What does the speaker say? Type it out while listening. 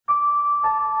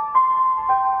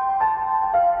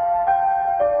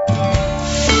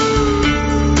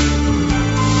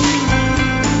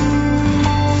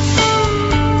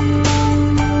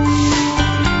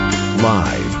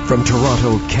From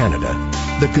Toronto, Canada,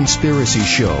 The Conspiracy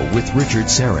Show with Richard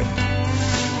Serrett.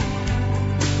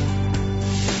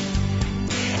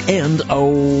 And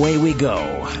away we go.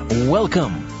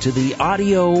 Welcome to the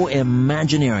Audio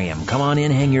Imaginarium. Come on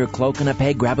in, hang your cloak in a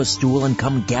peg, grab a stool, and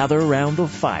come gather around the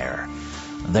fire.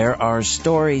 There are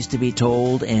stories to be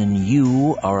told, and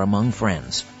you are among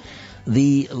friends.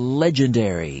 The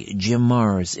legendary Jim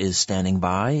Maars is standing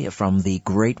by from the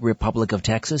great Republic of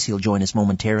Texas. He'll join us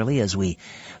momentarily as we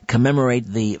commemorate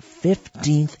the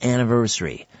 15th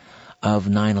anniversary of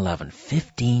 9/11.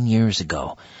 15 years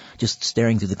ago. Just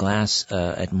staring through the glass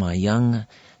at my young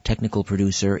technical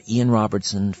producer, Ian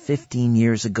Robertson, 15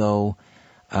 years ago.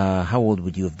 How old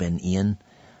would you have been, Ian?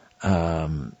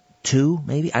 2,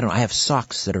 maybe? I don't know. I have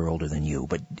socks that are older than you.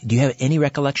 But do you have any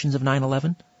recollections of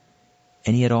 9/11?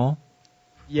 Any at all?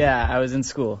 Yeah, I was in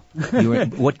school. You were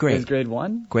what grade? It was grade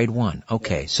 1. Grade 1.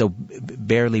 Okay, yeah. So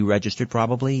barely registered,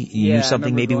 probably. You knew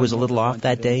something maybe was a little off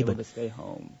that day, but to stay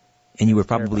home. And you were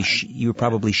probably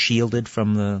probably shielded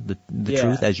from the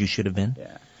truth, as you should have been.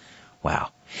 Yeah. Wow,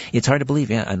 it's hard to believe.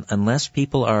 Yeah, unless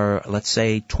people are, let's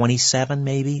say, 27,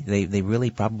 maybe they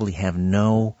really probably have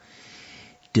no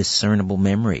discernible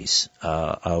memories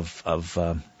of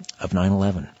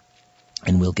 9/11,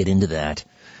 and we'll get into that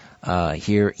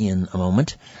here in a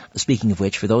moment. Speaking of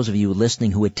which, for those of you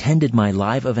listening who attended my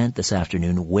live event this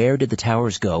afternoon, Where Did the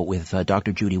Towers Go, with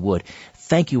Dr. Judy Wood,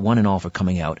 thank you one and all for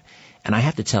coming out. And I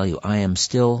have to tell you, I am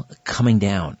still coming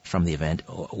down from the event.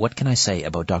 What can I say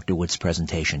about Dr. Wood's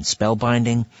presentation?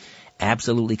 Spellbinding,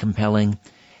 absolutely compelling.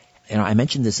 You know, I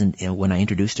mentioned this when I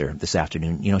introduced her this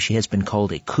afternoon. You know, she has been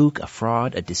called a kook, a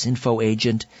fraud, a disinfo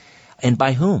agent. And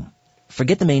by whom?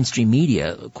 Forget the mainstream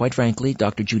media. Quite frankly,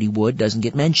 Dr. Judy Wood doesn't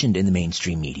get mentioned in the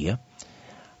mainstream media.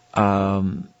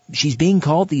 She's being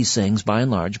called these things, by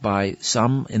and large, by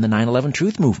some in the 9/11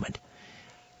 truth movement.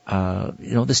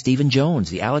 The Stephen Jones,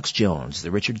 the Alex Jones,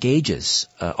 the Richard Gages,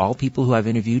 all people who I've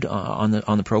interviewed on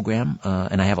the program,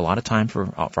 and I have a lot of time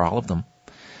for all of them.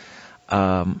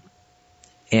 I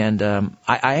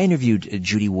interviewed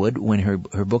Judy Wood when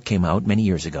her book came out many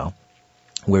years ago,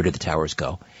 Where Did the Towers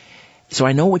Go? So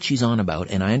I know what she's on about,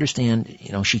 and I understand,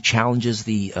 she challenges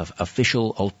the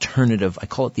official alternative, I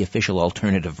call it the official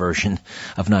alternative version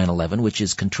of 9/11, which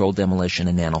is controlled demolition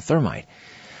and nanothermite.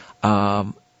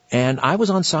 And I was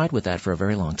on side with that for a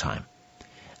very long time.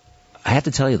 I have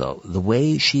to tell you, though, the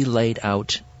way she laid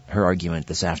out her argument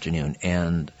this afternoon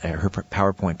and her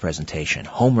PowerPoint presentation,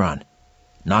 home run,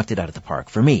 knocked it out of the park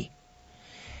for me.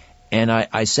 And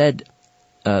I said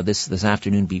this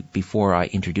afternoon before I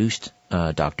introduced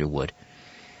Dr. Wood,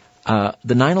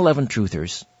 the 9/11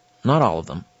 truthers, not all of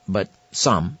them, but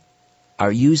some,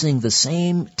 are using the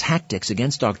same tactics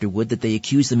against Dr. Wood that they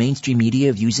accuse the mainstream media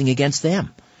of using against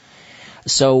them.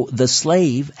 So the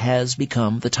slave has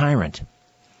become the tyrant.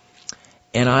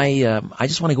 And I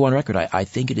just want to go on record. I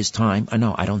think it is time. I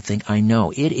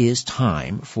know. It is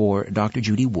time for Dr.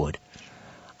 Judy Wood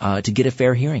to get a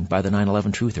fair hearing by the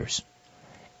 9/11 truthers.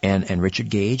 And Richard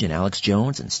Gage and Alex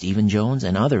Jones and Stephen Jones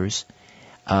and others,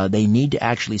 they need to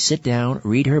actually sit down,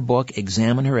 read her book,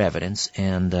 examine her evidence,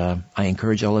 and I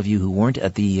encourage all of you who weren't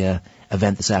at the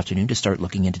event this afternoon to start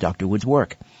looking into Dr. Wood's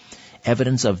work.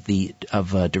 Evidence of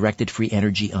directed free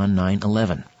energy on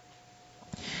 9/11.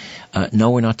 No,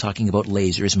 we're not talking about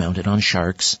lasers mounted on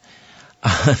sharks.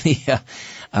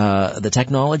 The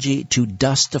technology to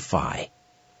dustify,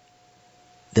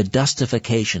 the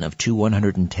dustification of two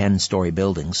 110-story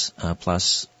buildings,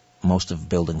 plus most of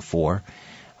Building 4,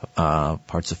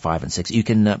 parts of 5 and 6. You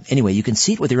can you can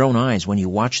see it with your own eyes when you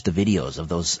watch the videos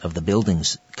of the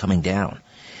buildings coming down.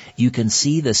 You can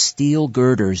see the steel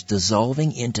girders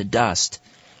dissolving into dust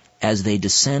as they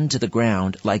descend to the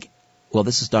ground like, well,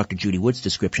 this is Dr. Judy Wood's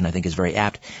description, I think is very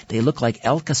apt. They look like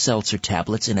Alka-Seltzer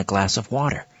tablets in a glass of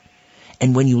water.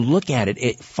 And when you look at it,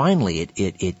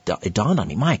 it dawned on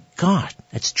me, my God,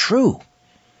 that's true.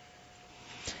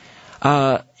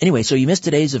 Anyway, so you missed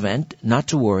today's event. Not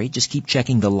to worry, just keep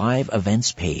checking the live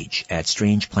events page at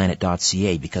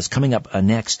strangeplanet.ca, because coming up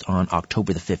next on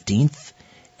October the 15th,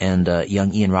 and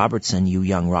young Ian Robertson, you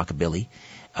young rockabilly,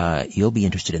 you'll be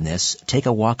interested in this. Take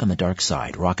a walk on the dark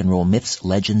side. Rock and roll myths,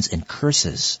 legends, and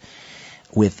curses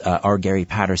with R. Gary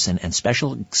Patterson, and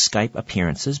special Skype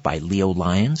appearances by Leo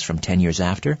Lyons from 10 Years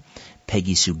After,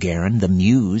 Peggy Sue Guerin, the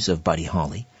muse of Buddy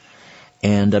Holly,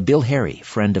 and Bill Harry,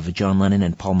 friend of John Lennon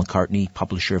and Paul McCartney,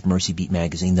 publisher of Mercy Beat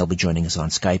magazine. They'll be joining us on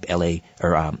Skype,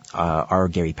 R.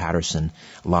 Gary Patterson,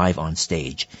 live on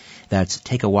stage. That's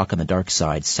Take a Walk on the Dark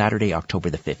Side, Saturday, October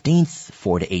the 15th,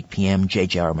 4 to 8 p.m.,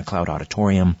 JJR McLeod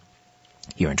Auditorium.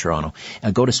 here in Toronto.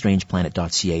 Go to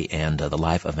strangeplanet.ca and the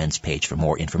live events page for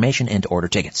more information and to order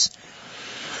tickets.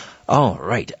 All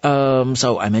right.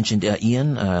 So I mentioned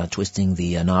Ian twisting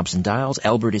the knobs and dials.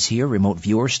 Albert is here, remote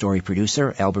viewer, story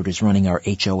producer. Albert is running our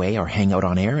HOA, our Hangout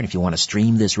on Air. And if you want to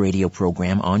stream this radio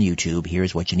program on YouTube,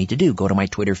 here's what you need to do. Go to my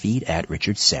Twitter feed at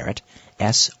Richard Syrett,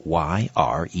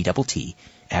 SYRETT,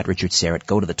 at Richard Syrett.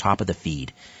 Go to the top of the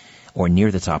feed or near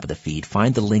the top of the feed.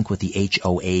 Find the link with the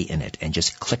HOA in it and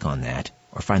just click on that.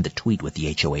 Or find the tweet with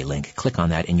the HOA link. Click on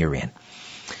that and you're in.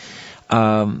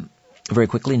 Very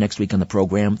quickly, next week on the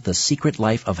program, The Secret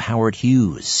Life of Howard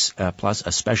Hughes, plus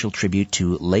a special tribute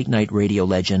to late-night radio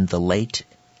legend, the late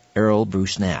Earl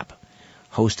Bruce Knapp,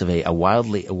 host of a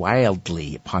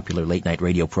wildly popular late-night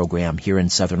radio program here in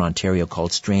southern Ontario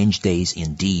called Strange Days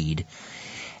Indeed,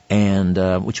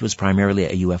 and which was primarily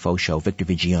a UFO show. Victor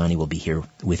Vigiani will be here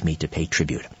with me to pay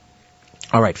tribute.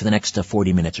 All right, for the next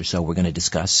 40 minutes or so, we're going to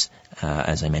discuss,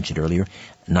 as I mentioned earlier,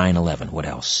 9/11. What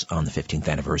else on the 15th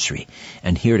anniversary?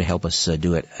 And here to help us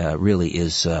do it really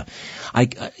is,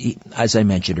 as I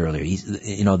mentioned earlier, he's,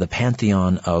 the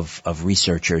pantheon of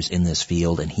researchers in this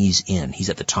field, and he's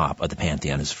at the top of the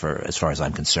pantheon as far as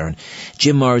I'm concerned.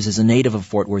 Jim Maars is a native of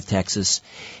Fort Worth, Texas.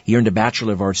 He earned a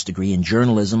Bachelor of Arts degree in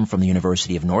journalism from the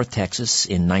University of North Texas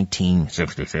in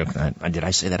 1966. Did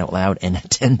I say that out loud? And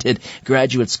attended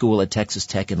graduate school at Texas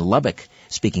Tech in Lubbock,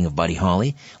 speaking of Buddy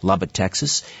Holly, Lubbock,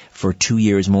 Texas, for 2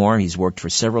 years more. He's worked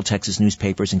for several Texas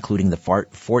newspapers, including the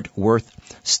Fort Worth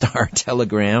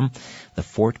Star-Telegram,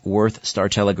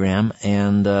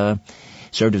 and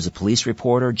served as a police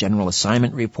reporter, general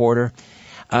assignment reporter.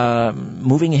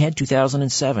 Moving ahead,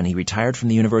 2007, he retired from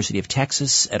the University of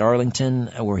Texas at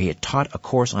Arlington, where he had taught a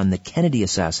course on the Kennedy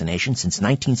assassination since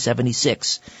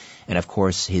 1976. And, of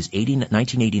course, his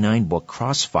 1989 book,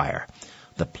 Crossfire,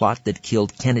 The Plot That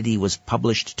Killed Kennedy, was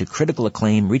published to critical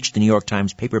acclaim, reached the New York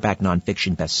Times paperback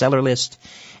nonfiction bestseller list,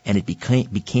 and it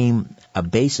became a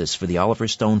basis for the Oliver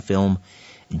Stone film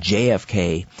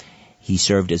JFK. He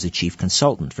served as a chief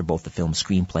consultant for both the film's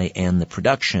screenplay and the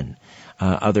production.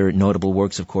 Other notable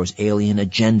works, of course, Alien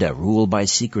Agenda, Rule by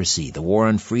Secrecy, The War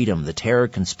on Freedom, The Terror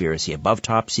Conspiracy, Above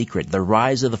Top Secret, The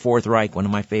Rise of the Fourth Reich, one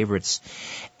of my favorites.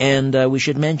 And we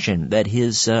should mention that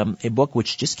his a book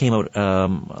which just came out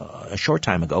a short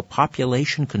time ago,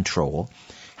 Population Control,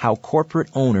 How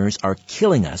Corporate Owners Are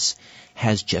Killing Us,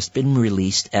 has just been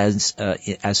released as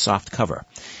soft cover.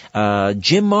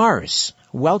 Jim Maars,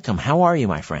 welcome. How are you,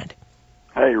 my friend?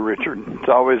 Hey, Richard. It's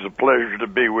always a pleasure to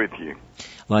be with you.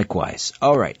 Likewise.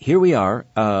 All right, here we are,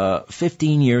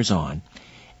 15 years on,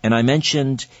 and I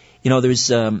mentioned, there's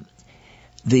the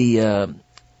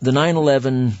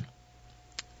 9/11.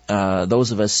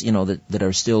 Those of us, that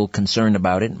are still concerned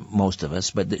about it, most of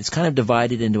us, but it's kind of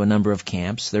divided into a number of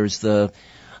camps. There's the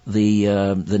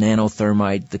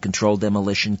nanothermite, the controlled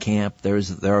demolition camp.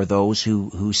 There are those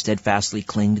who steadfastly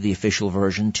cling to the official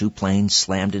version. 2 planes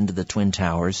slammed into the Twin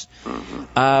Towers.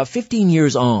 15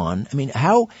 years on, I mean,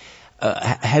 how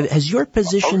has your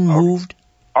position moved?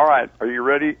 All right. Are you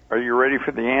ready? Are you ready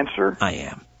for the answer? I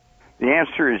am. The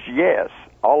answer is yes.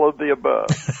 All of the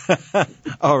above.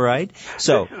 All right.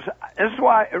 So this is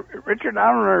why, Richard,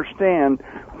 I don't understand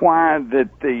why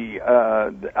that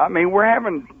we're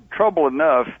having trouble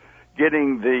enough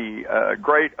getting the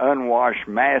great unwashed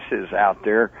masses out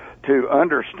there to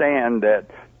understand that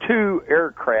 2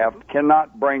 aircraft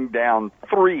cannot bring down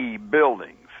 3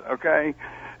 buildings, okay?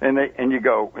 And they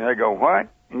go, what?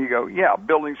 And you go, yeah,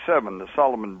 Building 7, the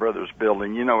Solomon Brothers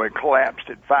building, it collapsed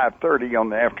at 5:30 on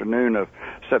the afternoon of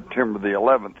September the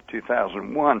 11th,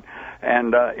 2001,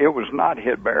 and it was not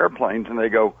hit by airplanes. And they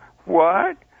go,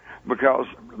 what? Because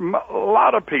a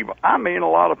lot of people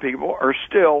are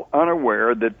still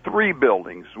unaware that 3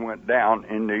 buildings went down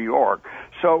in New York.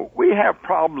 So we have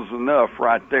problems enough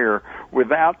right there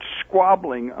without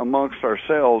squabbling amongst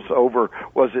ourselves over,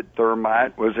 was it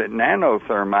thermite, was it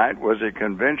nanothermite, was it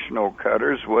conventional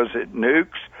cutters, was it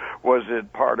nukes, was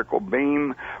it particle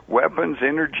beam weapons,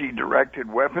 energy-directed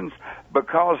weapons?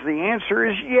 Because the answer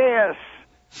is yes.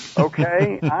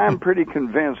 Okay, I'm pretty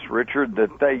convinced, Richard,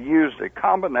 that they used a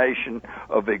combination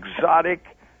of exotic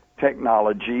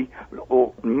technology,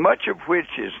 much of which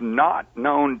is not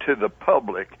known to the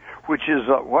public, which is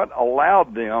what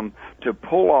allowed them to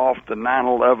pull off the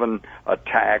 9/11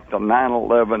 attack, the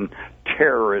 9/11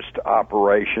 terrorist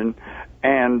operation,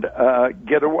 and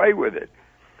get away with it.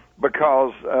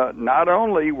 Because not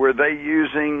only were they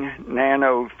using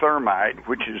nanothermite,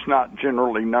 which is not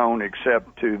generally known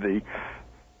except to the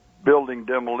building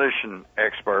demolition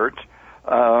experts,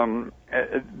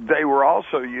 they were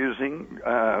also using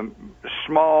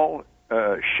small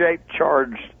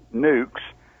shape-charged nukes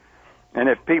And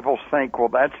if people think, well,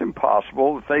 that's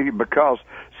impossible, because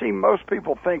most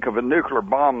people think of a nuclear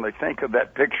bomb, they think of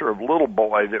that picture of Little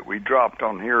Boy that we dropped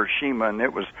on Hiroshima, and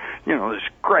it was, this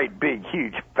great, big,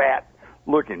 huge,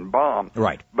 fat-looking bomb.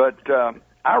 Right. But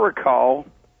I recall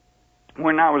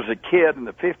when I was a kid in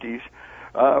the 50s,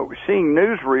 seeing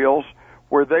newsreels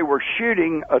where they were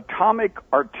shooting atomic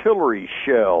artillery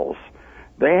shells.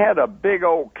 They had a big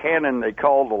old cannon they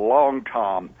called a Long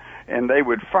Tom, and they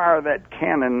would fire that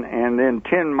cannon, and then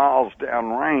 10 miles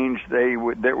downrange,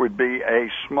 there would be a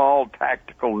small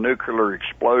tactical nuclear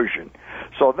explosion.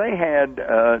 So they had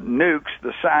nukes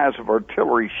the size of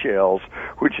artillery shells,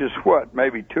 which is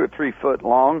maybe 2 or 3 foot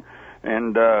long,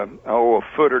 and a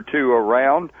foot or two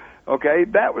around. Okay,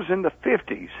 that was in the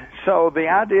 50s. So the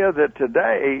idea that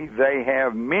today they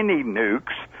have mini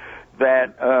nukes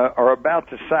that are about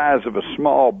the size of a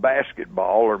small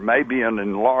basketball or maybe an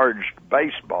enlarged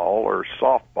baseball or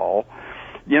softball,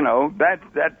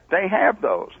 that they have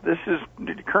those. This is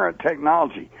the current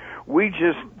technology.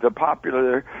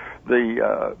 The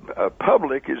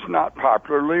public is not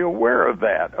popularly aware of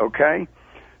that, okay?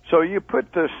 So you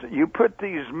put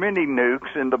these mini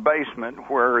nukes in the basement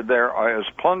where there is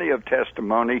plenty of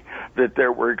testimony that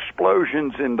there were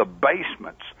explosions in the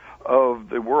basements of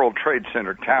the World Trade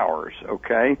Center towers.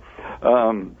 Okay,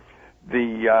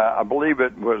 I believe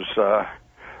it was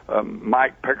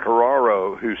Mike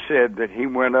Pecoraro who said that he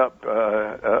went up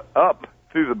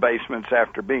through the basements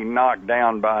after being knocked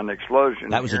down by an explosion.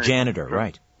 That was a janitor,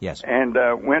 right? Yes. And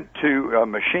went to a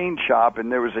machine shop,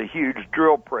 and there was a huge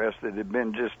drill press that had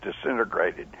been just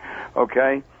disintegrated.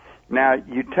 Okay? Now,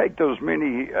 you take those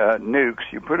mini nukes,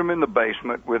 you put them in the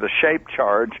basement with a shaped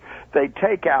charge. They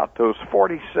take out those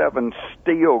 47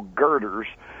 steel girders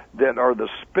that are the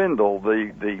spindle,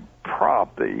 the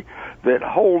prop, that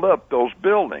hold up those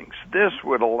buildings. This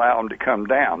would allow them to come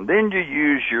down. Then you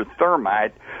use your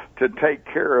thermite to take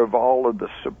care of all of the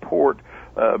support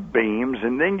beams,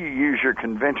 and then you use your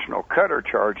conventional cutter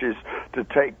charges to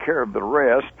take care of the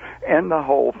rest, and the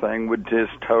whole thing would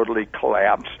just totally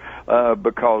collapse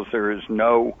because there's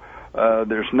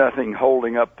nothing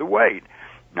holding up the weight.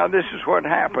 Now, this is what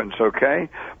happens, okay?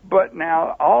 But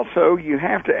now, also, you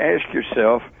have to ask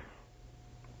yourself,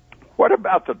 what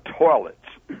about the toilets?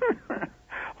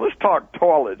 Let's talk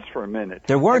toilets for a minute.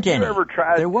 There weren't any. Have you ever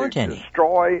tried to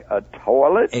destroy a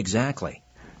toilet? Exactly.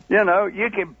 You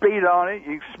can beat on it,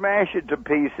 you can smash it to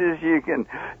pieces, you can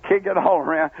kick it all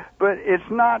around, but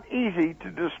it's not easy to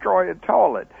destroy a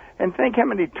toilet. And think how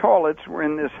many toilets were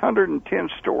in this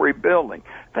 110-story building.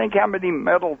 Think how many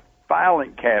metal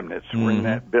filing cabinets were in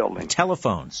that building.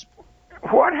 Telephones.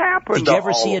 What happened to Did you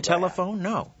ever see a that? telephone?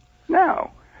 No.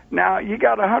 No. Now, you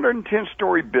got a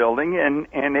 110-story building,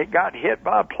 and it got hit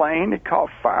by a plane, it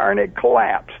caught fire, and it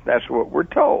collapsed. That's what we're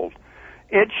told.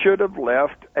 It should have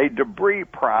left a debris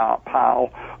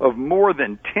pile of more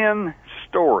than 10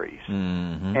 stories.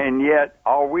 Mm-hmm. And yet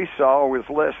all we saw was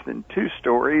less than 2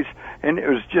 stories, and it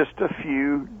was just a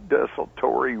few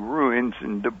desultory ruins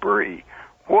and debris.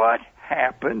 What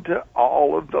happened to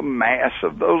all of the mass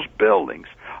of those buildings?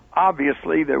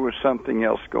 Obviously, there was something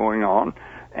else going on,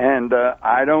 and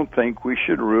I don't think we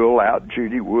should rule out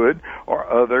Judy Wood or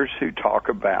others who talk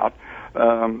about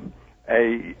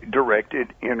a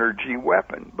directed energy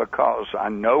weapon, because I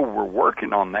know we're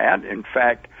working on that. In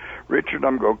fact, Richard,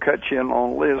 I'm going to cut you in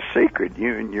on Liz's secret,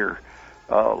 you and your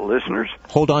listeners.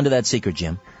 Hold on to that secret,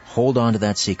 Jim. Hold on to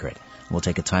that secret. We'll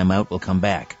take a time out. We'll come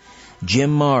back.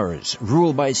 Jim Maars,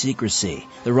 Rule by Secrecy,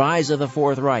 The Rise of the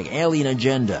Fourth Reich, Alien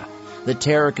Agenda, The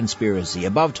Terror Conspiracy,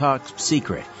 Above Top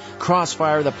Secret,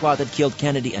 Crossfire, The Plot That Killed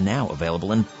Kennedy, and now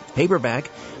available in paperback,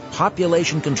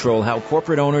 Population Control, How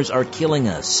Corporate Owners Are Killing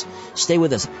Us. Stay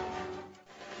with us.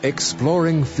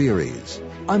 Exploring theories,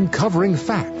 uncovering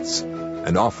facts,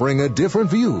 and offering a different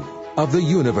view of the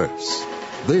universe.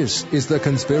 This is The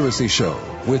Conspiracy Show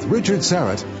with Richard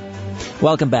Serrett.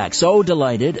 Welcome back. So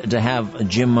delighted to have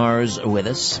Jim Maars with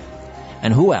us.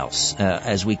 And who else,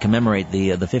 as we commemorate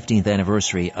the 15th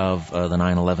anniversary of the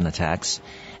 9/11 attacks.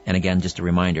 And again, just a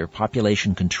reminder,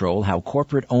 Population Control, How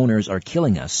Corporate Owners Are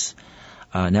Killing Us.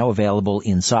 Now available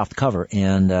in soft cover.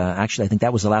 And actually, I think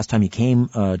that was the last time you came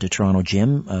to Toronto,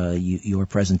 Jim. Your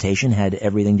presentation had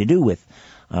everything to do with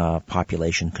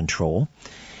population control.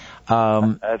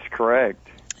 That's correct.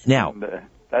 Now, and,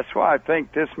 that's why I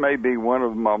think this may be one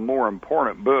of my more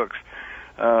important books.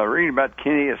 Reading about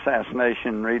Kennedy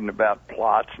assassination, reading about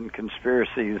plots and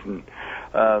conspiracies and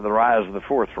the rise of the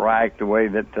Fourth Reich, the way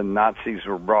that the Nazis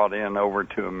were brought in over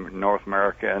to North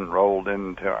America and rolled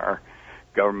into our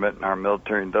government and our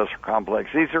military-industrial complex.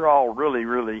 These are all really,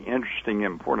 really interesting,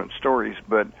 important stories.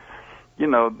 But,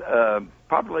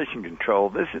 population control,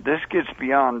 this gets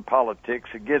beyond politics.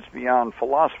 It gets beyond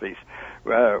philosophies.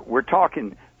 We're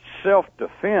talking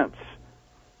self-defense.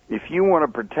 If you want to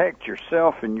protect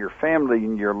yourself and your family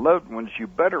and your loved ones, you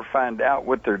better find out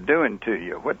what they're doing to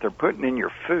you, what they're putting in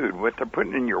your food, what they're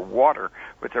putting in your water,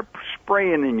 what they're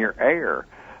spraying in your air,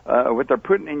 what they're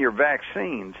putting in your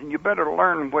vaccines. And you better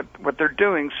learn what they're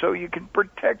doing so you can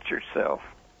protect yourself.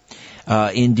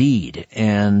 Indeed.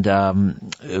 And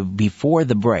before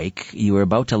the break, you were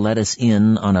about to let us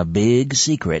in on a big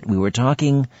secret. We were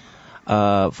talking...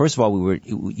 first of all,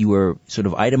 you were sort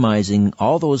of itemizing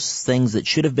all those things that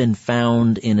should have been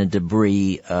found in a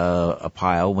debris a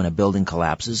pile when a building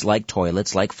collapses, like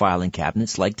toilets, like filing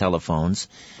cabinets, like telephones.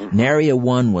 Mm-hmm. Area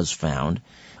 1 was found,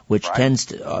 which tends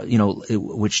to,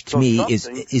 which to me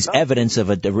is evidence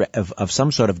of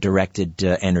some sort of directed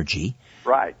energy.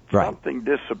 Right. Something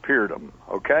disappeared them,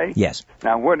 okay? Yes.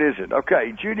 Now, what is it?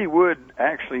 Okay, Judy Wood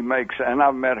actually makes, and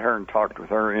I've met her and talked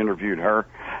with her, interviewed her,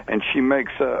 and she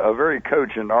makes a very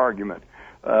cogent argument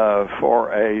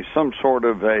for some sort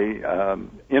of a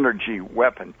energy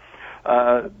weapon.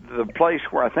 The place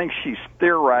where I think she's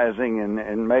theorizing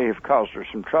and may have caused her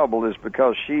some trouble is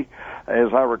because she,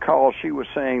 as I recall, she was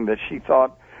saying that she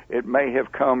thought it may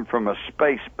have come from a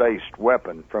space-based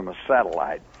weapon, from a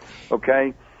satellite,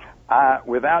 okay?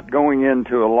 Without going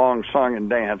into a long song and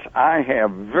dance, I have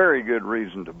very good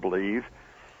reason to believe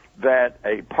that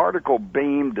a particle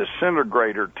beam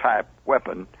disintegrator type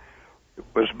weapon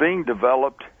was being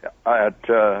developed at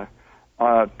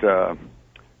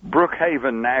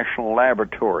Brookhaven National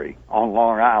Laboratory on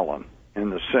Long Island, in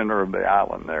the center of the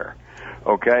island there.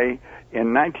 Okay?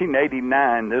 In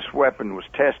 1989, this weapon was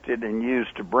tested and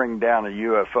used to bring down a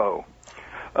UFO.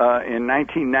 In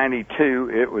 1992,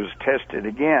 it was tested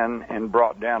again and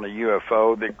brought down a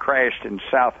UFO that crashed in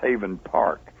South Haven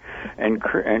Park and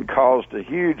caused a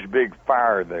huge big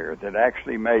fire there that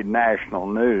actually made national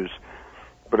news.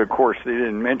 But, of course, they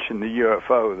didn't mention the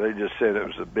UFO. They just said it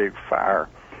was a big fire.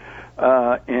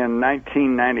 In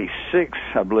 1996,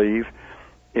 I believe,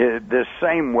 this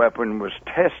same weapon was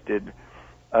tested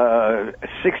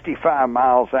 65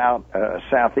 miles out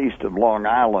southeast of Long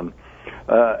Island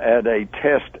at a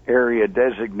test area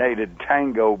designated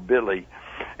Tango Billy.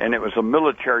 And it was a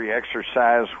military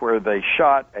exercise where they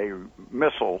shot a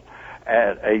missile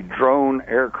at a drone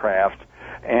aircraft.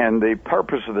 And the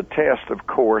purpose of the test, of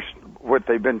course, what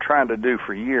they've been trying to do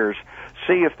for years,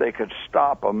 see if they could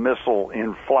stop a missile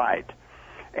in flight.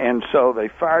 And so they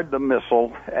fired the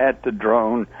missile at the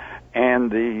drone, and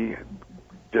the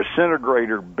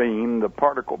disintegrator beam, the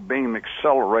particle beam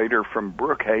accelerator from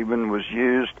Brookhaven, was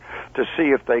used to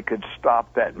see if they could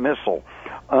stop that missile.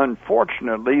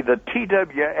 Unfortunately, the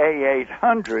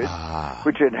TWA-800,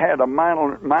 which had a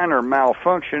minor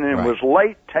malfunction and was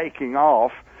late taking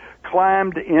off,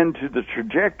 climbed into the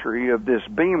trajectory of this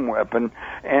beam weapon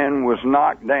and was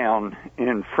knocked down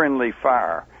in friendly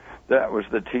fire. That was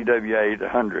the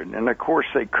TWA-800. And, of course,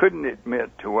 they couldn't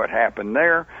admit to what happened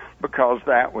there because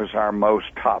that was our most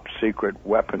top-secret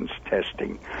weapons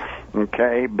testing.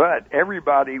 Okay? But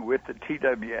everybody with the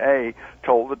TWA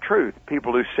told the truth.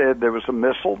 People who said there was a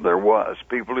missile, there was.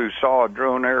 People who saw a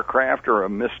drone aircraft or a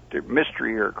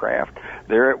mystery aircraft,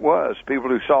 there it was. People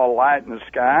who saw light in the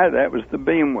sky, that was the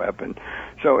beam weapon.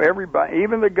 So everybody,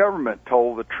 even the government,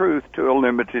 told the truth to a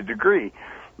limited degree.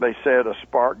 They said a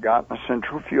spark got in a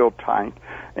central fuel tank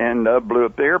and blew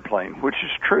up the airplane, which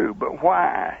is true. But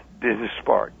why did a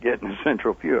spark get in a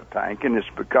central fuel tank? And it's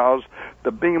because the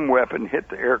beam weapon hit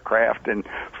the aircraft and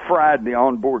fried the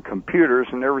onboard computers,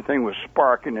 and everything was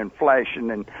sparking and flashing,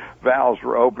 and valves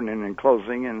were opening and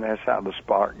closing, and that's how the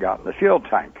spark got in the fuel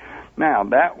tank. Now,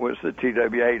 that was the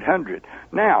TWA-800.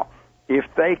 Now, if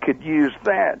they could use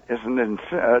that as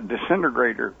a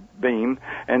disintegrator beam,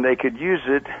 and they could use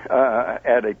it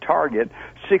at a target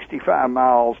 65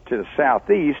 miles to the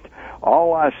southeast,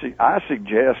 I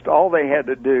suggest all they had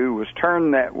to do was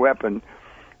turn that weapon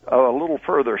a little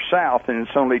further south, and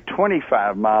it's only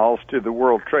 25 miles to the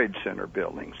World Trade Center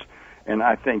buildings. And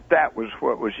I think that was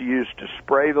what was used to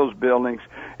spray those buildings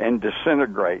and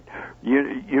disintegrate.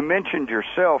 You mentioned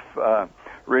yourself,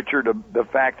 Richard, the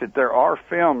fact that there are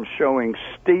films showing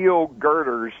steel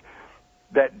girders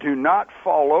that do not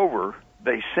fall over.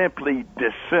 They simply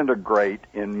disintegrate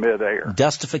in midair.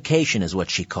 Dustification is what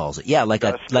she calls it. Yeah, like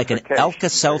an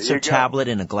Alka-Seltzer tablet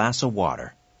in a glass of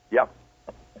water. Yep.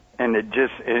 And it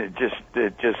just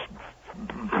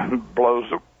blows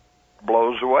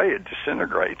away. It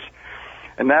disintegrates.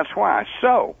 And that's why.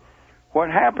 So,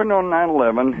 what happened on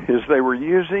 9/11 is they were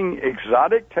using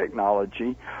exotic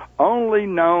technology, only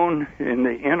known in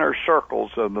the inner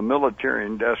circles of the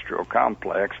military-industrial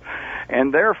complex,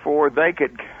 and therefore they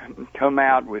could come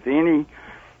out with any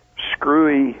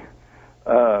screwy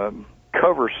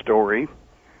cover story,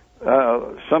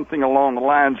 something along the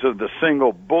lines of the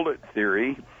single bullet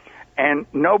theory, and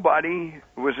nobody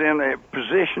was in a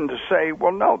position to say,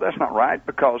 well, no, that's not right,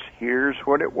 because here's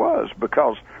what it was,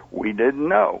 because we didn't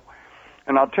know.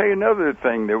 And I'll tell you another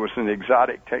thing. There was an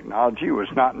exotic technology, it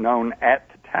was not known at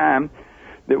the time,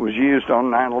 that was used on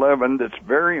 9/11 that's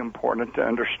very important to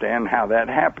understand how that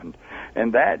happened.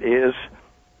 And that is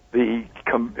the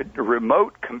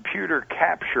remote computer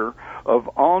capture of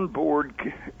onboard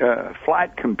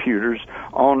flight computers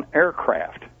on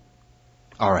aircraft.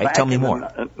 All right, tell me more. In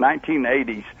the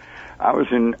 1980s, I was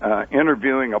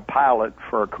interviewing a pilot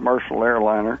for a commercial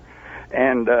airliner,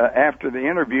 and after the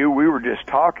interview, we were just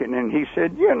talking, and he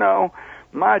said, you know,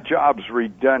 my job's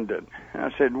redundant. And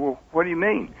I said, well, what do you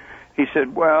mean? He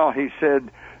said, well, these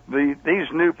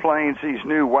new planes, these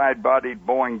new wide-bodied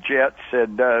Boeing jets,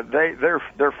 said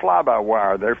they're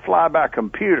fly-by-wire, they're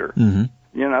fly-by-computer. Mm-hmm.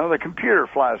 You know, the computer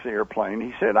flies the airplane.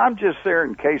 He said, I'm just there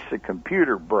in case the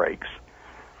computer breaks.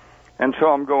 And so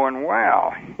I'm going,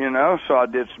 wow, you know, so I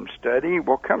did some study.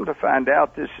 Well, come to find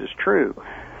out this is true.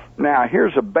 Now,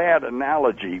 here's a bad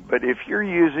analogy, but if you're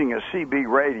using a CB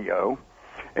radio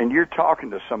and you're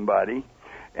talking to somebody,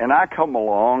 and I come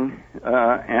along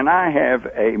and I have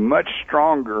a much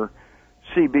stronger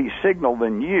CB signal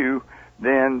than you,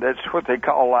 then that's what they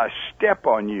call I step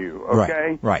on you,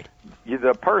 okay? Right.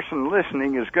 The person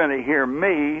listening is going to hear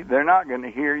me. They're not going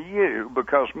to hear you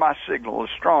because my signal is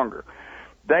stronger.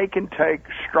 They can take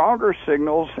stronger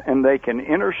signals and they can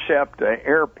intercept an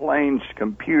airplane's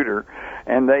computer,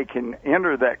 and they can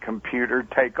enter that computer,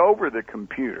 take over the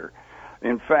computer.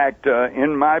 In fact,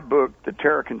 in my book, The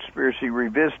Terror Conspiracy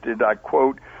Revisited, I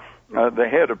quote the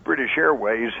head of British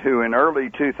Airways, who in early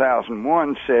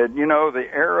 2001 said, you know, the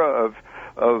era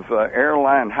of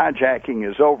airline hijacking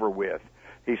is over with.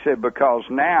 He said, because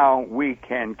now we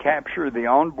can capture the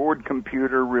onboard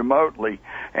computer remotely,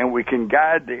 and we can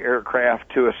guide the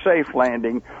aircraft to a safe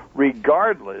landing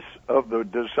regardless of the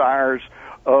desires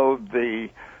of the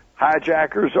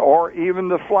hijackers or even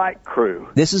the flight crew.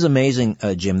 This is amazing,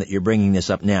 Jim, that you're bringing this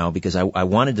up now, because I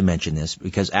wanted to mention this,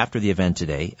 because after the event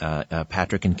today,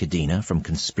 Patrick and Kadena from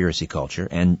Conspiracy Culture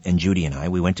and Judy and I,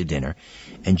 we went to dinner,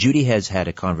 and Judy has had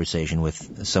a conversation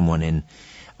with someone in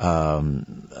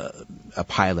a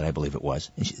pilot, I believe it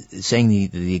was, saying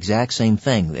the exact same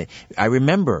thing. I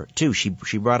remember, too, she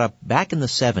brought up back in the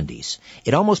 70s,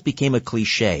 it almost became a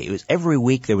cliche. It was every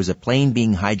week there was a plane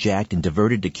being hijacked and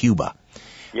diverted to Cuba.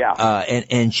 Yeah.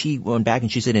 And she went back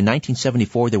and she said in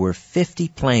 1974 there were 50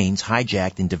 planes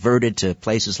hijacked and diverted to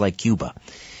places like Cuba.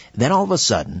 Then all of a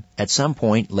sudden, at some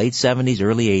point, late 70s,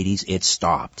 early 80s, it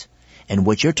stopped. And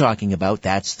what you're talking about,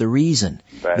 that's the reason.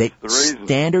 That's the reason.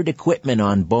 Standard equipment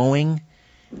on Boeing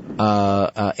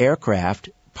aircraft,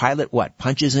 pilot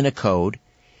punches in a code,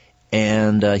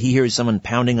 and he hears someone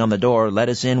pounding on the door, let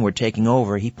us in, we're taking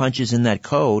over. He punches in that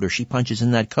code, or she punches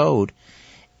in that code,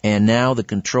 and now the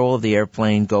control of the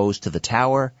airplane goes to the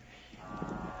tower.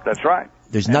 That's right.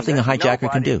 There's nothing a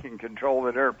hijacker can do. Nobody can control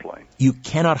that airplane. You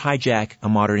cannot hijack a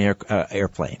modern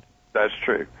airplane. That's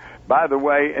true. By the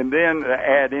way, and then to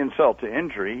add insult to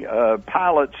injury,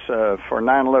 pilots for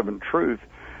 9/11 Truth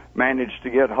managed to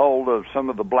get hold of some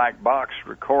of the black box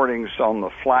recordings on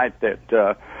the flight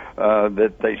that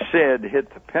they said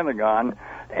hit the Pentagon,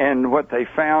 and what they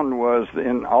found was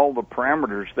in all the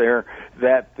parameters there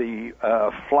that the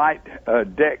flight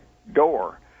deck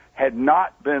door had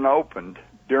not been opened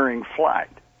during flight.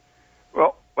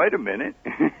 Well, wait a minute.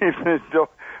 If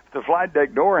the flight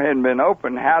deck door hadn't been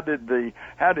open, how did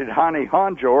Hani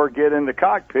Hanjour get in the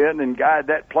cockpit and guide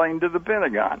that plane to the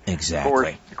Pentagon?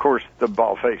 Exactly. Of course, the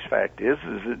bald-faced fact is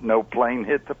that no plane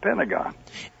hit the Pentagon.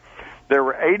 There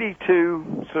were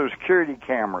 82 security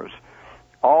cameras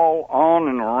all on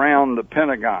and around the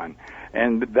Pentagon.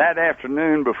 And that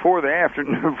afternoon, before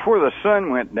the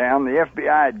sun went down, the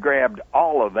FBI had grabbed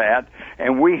all of that,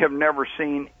 and we have never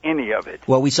seen any of it.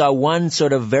 Well, we saw one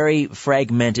sort of very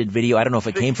fragmented video. I don't know if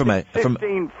it came from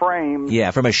 15 frames.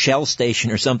 Yeah, from a Shell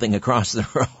station or something across the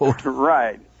road.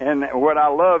 Right. And what I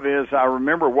love is I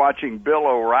remember watching Bill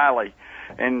O'Reilly,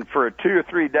 and for 2 or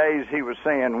 3 days he was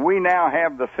saying, we now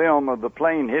have the film of the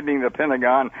plane hitting the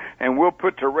Pentagon, and we'll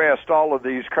put to rest all of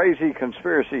these crazy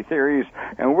conspiracy theories,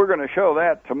 and we're going to show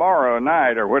that tomorrow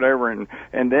night or whatever. And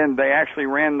then they actually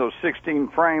ran those 16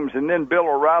 frames, and then Bill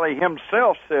O'Reilly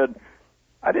himself said,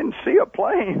 I didn't see a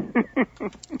plane.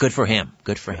 Good for him.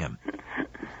 Good for him.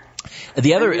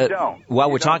 The other, you don't. while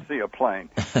you we're talking, see a plane.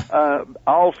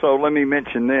 Also, let me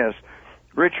mention this.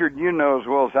 Richard, you know as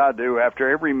well as I do, after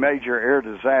every major air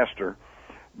disaster,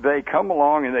 they come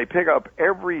along and they pick up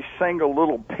every single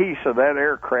little piece of that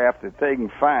aircraft that they can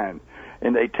find,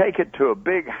 and they take it to a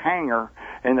big hangar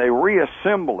and they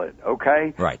reassemble it,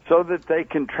 okay? Right. So that they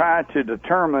can try to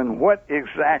determine what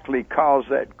exactly caused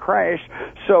that crash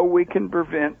so we can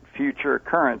prevent future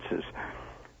occurrences.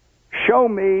 Show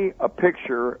me a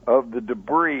picture of the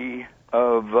debris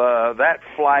of that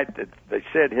flight that they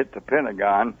said hit the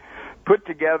Pentagon, put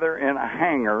together in a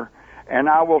hangar, and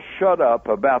I will shut up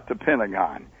about the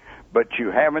Pentagon. But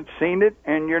you haven't seen it,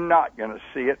 and you're not going to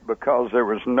see it because there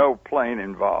was no plane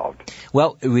involved.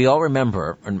 Well, we all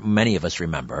remember, or many of us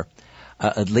remember,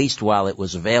 at least while it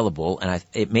was available, and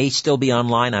it may still be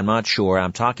online, I'm not sure.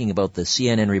 I'm talking about the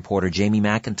CNN reporter Jamie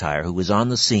McIntyre, who was on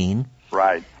the scene.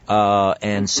 Right.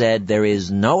 And said there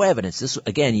is no evidence. This,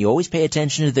 again, you always pay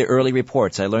attention to the early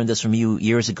reports. I learned this from you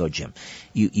years ago, Jim.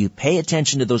 You pay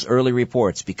attention to those early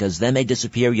reports because then they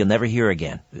disappear. You'll never hear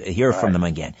from them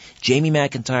again. Jamie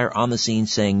McIntyre on the scene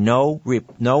saying no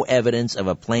evidence of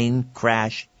a plane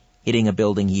crash hitting a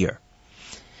building here.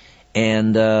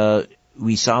 And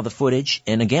we saw the footage.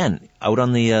 And again, out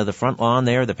on the front lawn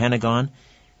there, the Pentagon,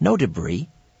 no debris.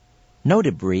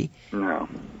 No.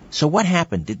 So what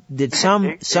happened? Did some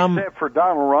except for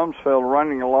Donald Rumsfeld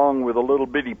running along with a little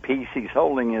bitty piece he's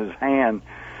holding in his hand,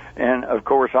 and of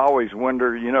course I always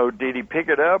wonder, did he pick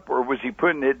it up or was he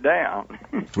putting it down?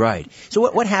 Right. So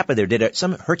what happened there? Did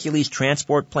some Hercules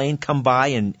transport plane come by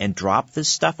and drop this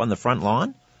stuff on the front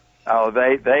lawn? Oh,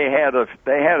 they had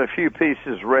a few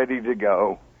pieces ready to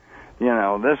go.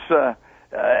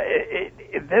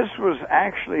 This was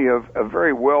actually a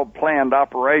very well-planned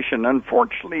operation.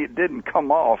 Unfortunately, it didn't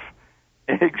come off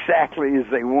exactly as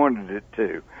they wanted it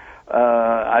to.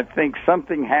 I think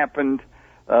something happened.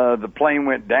 The plane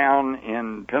went down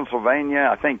in Pennsylvania.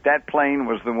 I think that plane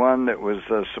was the one that was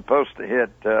supposed to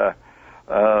hit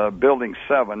Building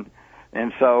 7,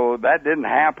 and so that didn't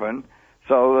happen.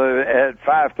 So at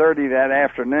 5:30 that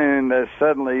afternoon,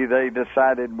 suddenly they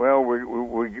decided, well,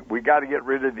 we got to get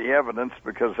rid of the evidence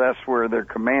because that's where their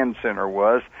command center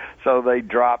was. So they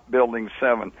dropped Building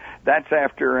 7. That's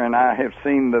after, and I have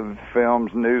seen the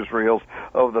films, newsreels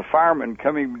of the firemen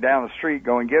coming down the street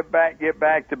going, get back,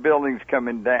 the building's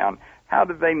coming down. How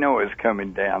did they know it was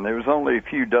coming down? There was only a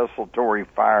few desultory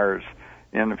fires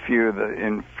in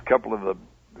a couple of the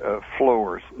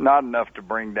floors, not enough to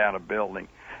bring down a building.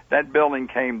 That building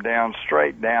came down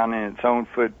straight down in its own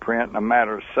footprint in a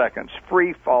matter of seconds,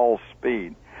 free fall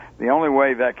speed. The only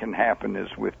way that can happen is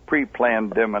with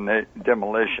pre-planned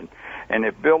demolition. And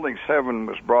if Building 7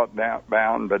 was brought down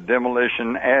by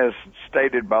demolition, as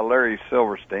stated by Larry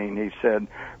Silverstein, he said,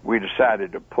 we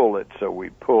decided to pull it, so we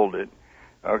pulled it.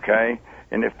 Okay?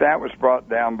 And if that was brought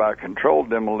down by controlled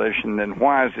demolition, then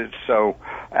why is it so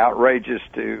outrageous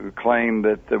to claim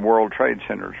that the World Trade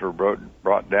Centers were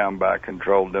brought down by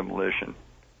controlled demolition?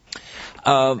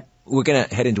 We're going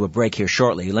to head into a break here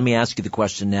shortly. Let me ask you the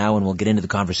question now, and we'll get into the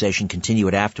conversation, continue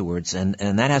it afterwards. And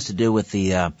that has to do with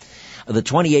the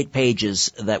 28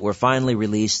 pages that were finally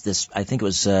released this, I think it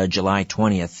was July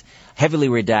 20th, heavily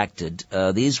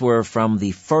redacted. These were from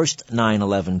the first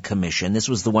 9/11 Commission. This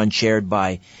was the one chaired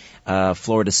by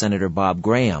Florida Senator Bob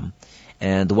Graham,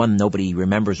 and the one nobody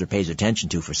remembers or pays attention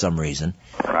to for some reason.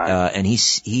 Right. And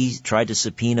he tried to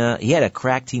subpoena. He had a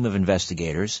crack team of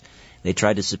investigators. They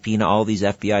tried to subpoena all these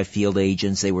FBI field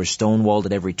agents. They were stonewalled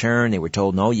at every turn. They were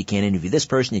told, no, you can't interview this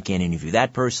person, you can't interview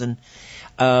that person.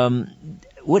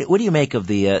 What do you make of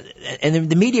and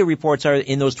the media reports are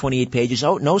in those 28 pages,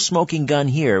 oh, no smoking gun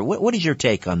here. What is your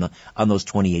take on those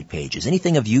 28 pages?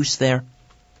 Anything of use there?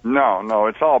 No,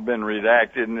 it's all been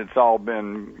redacted and it's all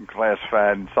been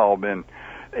classified. It's all been,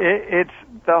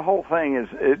 the whole thing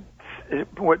is,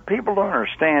 what people don't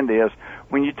understand is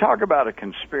when you talk about a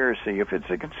conspiracy, if it's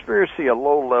a conspiracy, a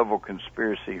low-level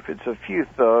conspiracy, if it's a few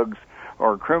thugs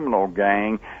or a criminal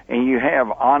gang, and you have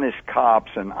honest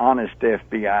cops and honest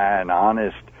FBI and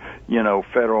honest,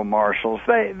 federal marshals,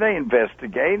 they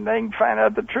investigate and they can find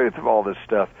out the truth of all this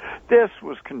stuff. This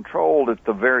was controlled at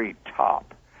the very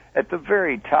top.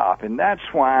 And that's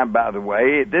why, by the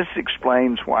way, this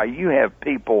explains why you have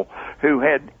people who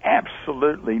had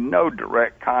absolutely no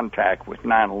direct contact with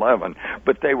 9/11,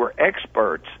 but they were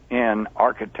experts in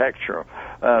architecture.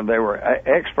 They were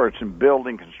experts in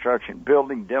building construction,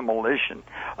 building demolition.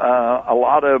 A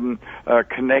lot of them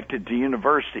connected to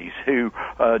universities who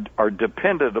are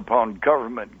dependent upon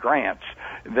government grants.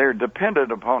 They're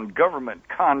dependent upon government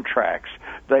contracts.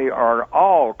 They are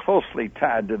all closely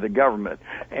tied to the government.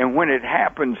 And when it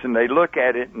happens and they look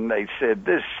at it and they said,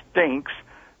 this stinks,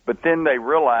 but then they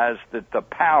realize that the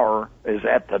power is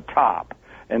at the top.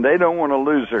 And they don't want to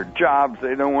lose their jobs.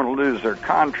 They don't want to lose their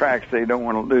contracts. They don't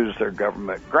want to lose their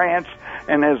government grants.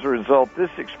 And as a result, this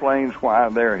explains why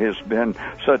there has been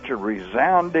such a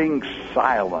resounding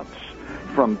silence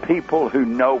from people who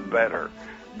know better.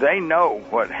 They know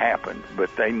what happened,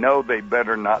 but they know they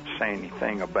better not say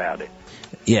anything about it.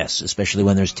 Yes, especially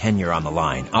when there's tenure on the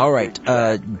line. All right,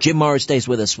 Jim Maars stays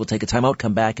with us. We'll take a time out,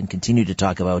 come back, and continue to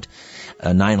talk about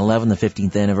 9/11, the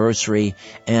 15th anniversary.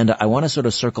 And I want to sort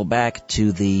of circle back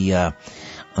to the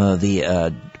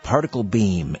particle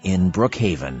beam in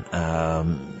Brookhaven.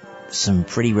 Some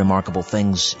pretty remarkable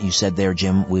things you said there,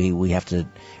 Jim. We have to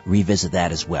revisit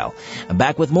that as well. I'm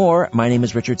back with more. My name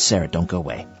is Richard Serrett. Don't go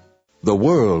away. The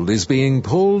world is being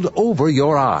pulled over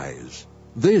your eyes.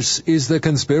 This is The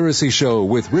Conspiracy Show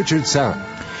with Richard Serrett.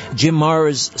 Jim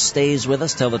Maars stays with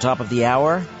us till the top of the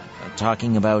hour,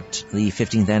 talking about the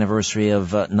 15th anniversary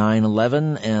of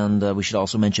 9/11, and we should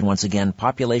also mention once again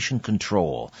Population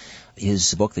Control,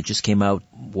 his book that just came out,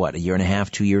 a year and a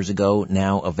half, 2 years ago,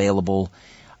 now available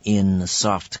in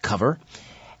soft cover.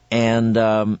 And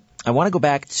I want to go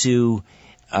back to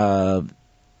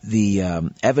the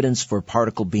evidence for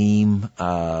particle beam,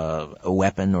 a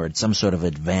weapon or some sort of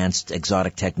advanced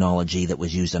exotic technology that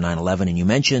was used on 9/11. And you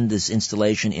mentioned this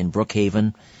installation in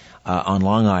Brookhaven on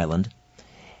Long Island.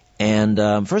 And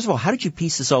first of all, how did you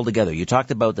piece this all together? You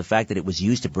talked about the fact that it was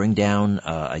used to bring down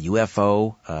a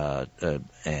UFO, how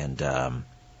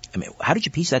did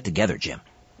you piece that together, Jim?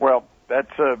 Well,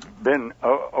 that's been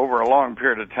over a long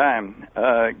period of time.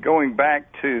 Going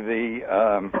back to the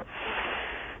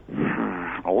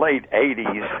late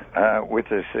 80s, with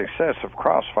the success of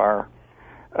Crossfire,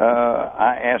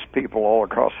 I asked people all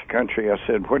across the country, I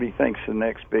said, what do you think's the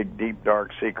next big, deep,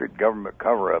 dark, secret government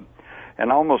cover-up?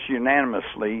 And almost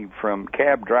unanimously, from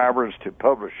cab drivers to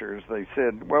publishers, they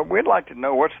said, well, we'd like to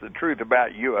know what's the truth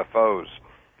about UFOs.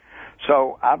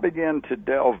 So I began to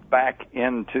delve back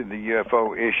into the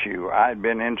UFO issue. I had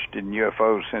been interested in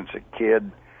UFOs since a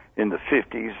kid in the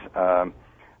 50s.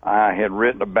 I had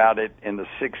written about it in the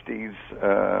 60s,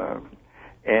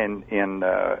 and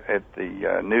at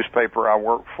the newspaper I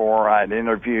worked for. I'd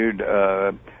interviewed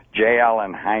J.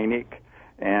 Allen Hynek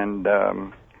and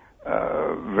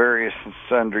various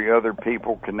sundry other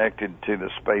people connected to the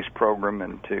space program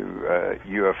and to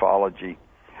ufology.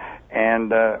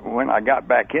 And when I got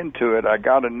back into it, I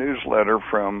got a newsletter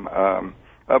from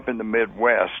up in the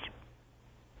Midwest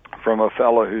from a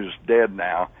fellow who's dead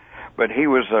now, but he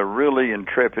was a really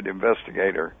intrepid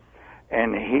investigator,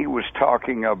 and he was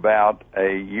talking about a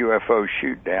UFO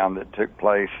shoot-down that took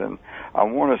place in, I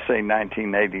want to say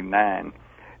 1989,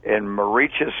 in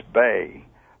Mauritius Bay,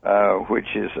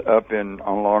 which is up on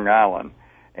Long Island.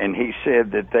 And he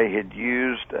said that they had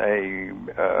used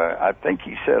I think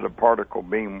he said a particle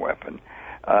beam weapon,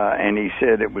 and he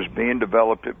said it was being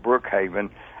developed at Brookhaven,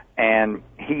 and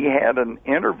he had an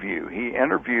interview. He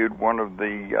interviewed one of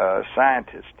the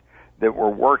scientists that were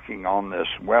working on this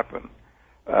weapon.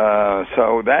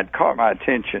 So that caught my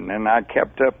attention, and I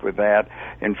kept up with that.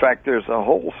 In fact, there's a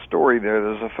whole story there.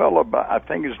 There's a fellow, I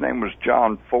think his name was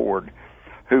John Ford,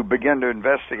 who began to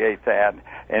investigate that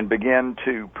and began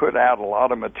to put out a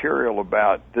lot of material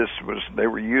about they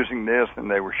were using this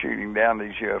and they were shooting down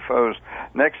these UFOs.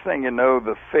 Next thing you know,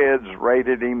 the feds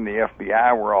raided him, the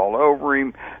FBI were all over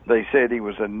him. They said he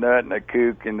was a nut and a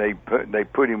kook, and they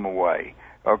put him away.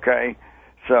 Okay?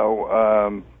 So,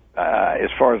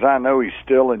 as far as I know, he's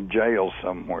still in jail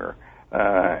somewhere,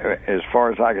 as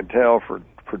far as I can tell, for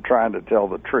trying to tell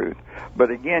the truth. But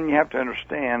again, you have to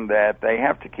understand that they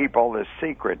have to keep all this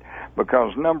secret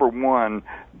because, number one,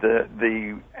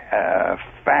 the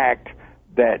fact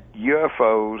that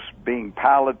UFOs being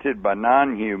piloted by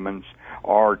non-humans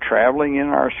are traveling in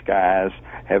our skies,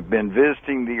 have been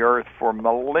visiting the Earth for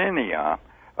millennia.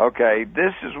 Okay,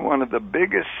 this is one of the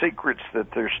biggest secrets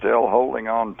that they're still holding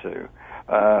on to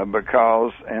and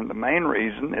the main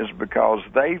reason is because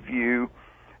they view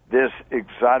this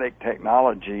exotic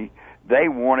technology, they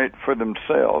want it for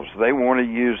themselves. They want to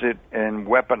use it and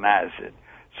weaponize it.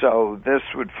 So this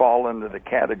would fall into the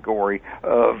category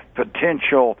of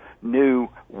potential new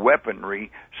weaponry,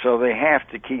 so they have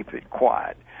to keep it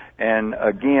quiet. And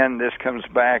again, this comes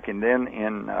back, and then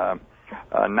in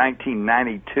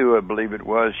 1992, I believe it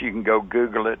was, you can go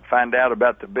Google it, find out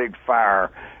about the big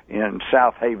fire in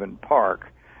South Haven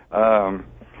Park.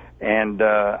 And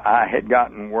I had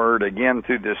gotten word again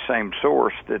through this same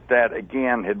source that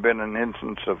again had been an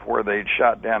instance of where they'd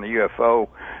shot down a UFO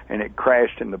and it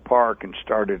crashed in the park and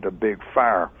started a big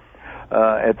fire.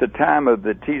 At the time of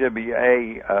the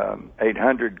TWA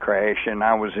 800 crash, and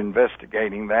I was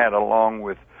investigating that along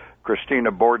with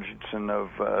Christina Borgensen of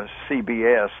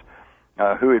CBS,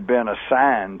 who had been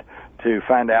assigned to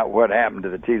find out what happened to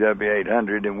the TWA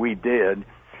 800, and we did.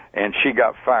 And she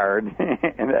got fired,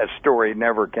 and that story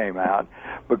never came out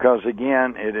because,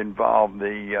 again, it involved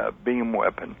the beam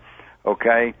weapon,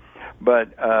 okay?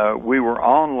 But we were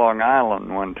on Long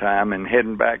Island one time and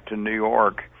heading back to New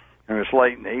York. It was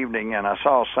late in the evening, and I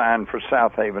saw a sign for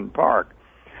South Haven Park.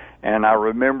 And I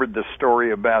remembered the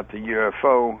story about the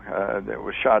UFO that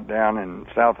was shot down in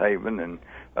South Haven in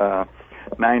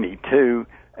 92.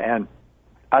 And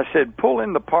I said, pull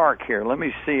in the park here. Let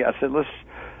me see. I said, let's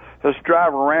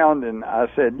drive around. And I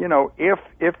said,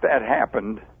 if that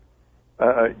happened,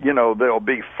 there'll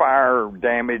be fire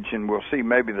damage, and we'll see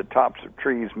maybe the tops of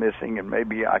trees missing, and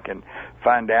maybe I can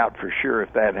find out for sure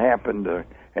if that happened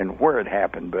and where it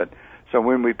happened. But so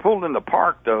when we pulled in the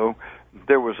park, though,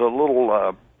 there was a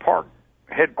little park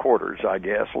headquarters, I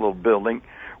guess, a little building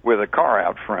with a car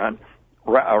out front,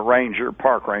 a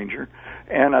park ranger.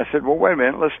 And I said, well, wait a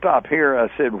minute, let's stop here.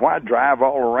 I said, why drive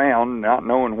all around not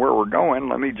knowing where we're going?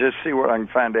 Let me just see what I can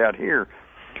find out here.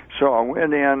 So I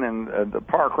went in, and the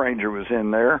park ranger was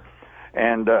in there.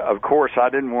 And, of course, I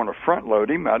didn't want to front load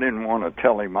him. I didn't want to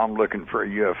tell him I'm looking for a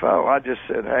UFO. I just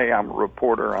said, hey, I'm a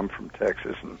reporter. I'm from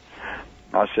Texas. And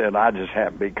I said, I just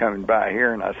happen to be coming by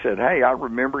here. And I said, hey, I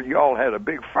remember you all had a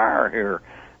big fire here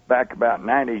back about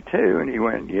 92. And he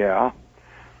went, yeah.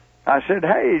 I said,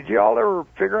 hey, did y'all ever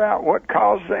figure out what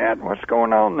caused that? What's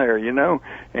going on there,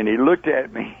 And he looked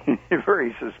at me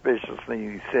very suspiciously.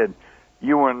 He said,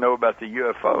 you want to know about the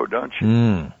UFO, don't you?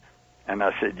 Mm. And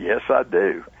I said, yes, I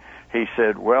do. He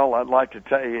said, well, I'd like to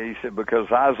tell you, he said, because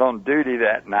I was on duty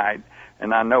that night,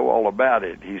 and I know all about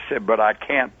it. He said, but I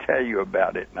can't tell you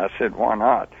about it. And I said, why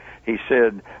not? He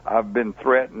said, I've been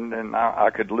threatened, and I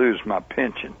could lose my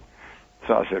pension.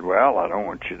 So I said, well, I don't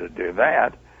want you to do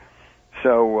that.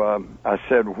 So I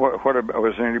said, what about,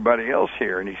 was there anybody else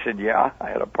here? And he said, yeah, I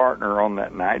had a partner on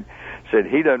that night. Said,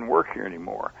 he doesn't work here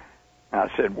anymore. And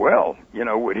I said, well,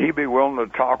 would he be willing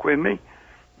to talk with me?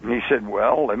 And he said,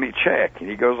 well, let me check. And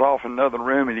he goes off in another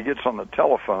room, and he gets on the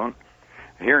telephone.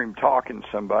 I hear him talking to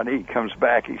somebody. He comes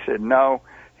back. He said, no.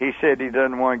 He said he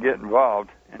doesn't want to get involved,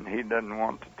 and he doesn't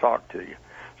want to talk to you.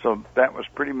 So that was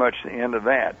pretty much the end of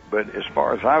that. But as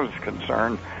far as I was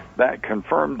concerned, that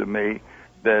confirmed to me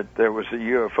that there was a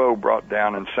UFO brought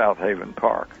down in South Haven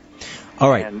Park. All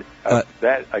right. And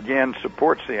that, again,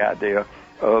 supports the idea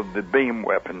of the beam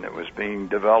weapon that was being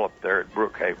developed there at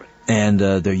Brookhaven. And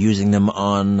they're using them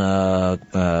on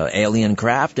alien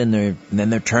craft, and then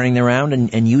they're turning around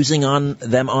and using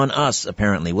them on us,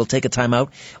 apparently. We'll take a time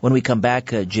out. When we come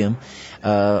back, Jim,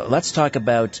 let's talk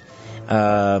about,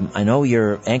 I know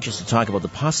you're anxious to talk about the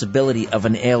possibility of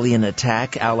an alien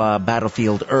attack a la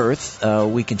Battlefield Earth.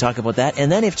 We can talk about that.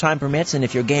 And then if time permits and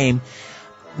if you're game,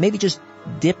 maybe just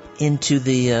dip into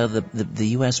the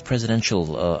U.S.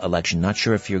 presidential election. Not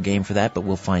sure if you're game for that, but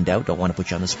we'll find out. Don't want to put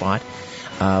you on the spot.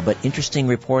 But interesting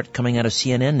report coming out of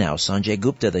CNN now. Sanjay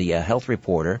Gupta, the health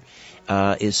reporter,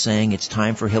 is saying it's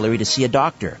time for Hillary to see a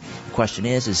doctor. The question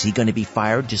is he going to be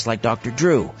fired just like Dr.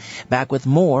 Drew? Back with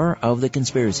more of The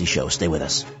Conspiracy Show. Stay with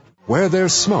us. Where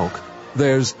there's smoke,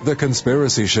 there's The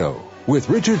Conspiracy Show with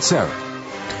Richard Serra.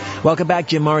 Welcome back.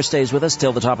 Jim Maars stays with us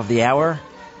till the top of the hour.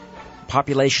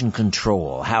 Population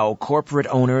control, how corporate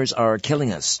owners are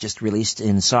killing us. Just released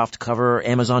in softcover,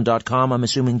 Amazon.com, I'm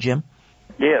assuming, Jim?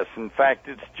 Yes, in fact,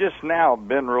 it's just now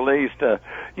been released.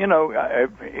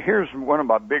 Here's one of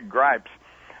my big gripes.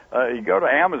 You go to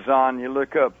Amazon, you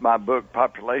look up my book,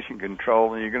 Population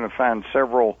Control, and you're going to find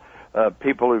several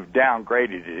people who've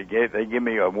downgraded it. They give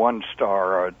me a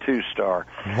 1-star or a 2-star.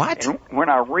 What? And when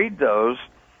I read those,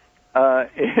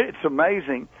 it's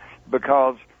amazing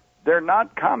because they're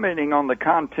not commenting on the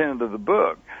content of the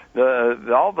book.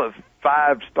 All the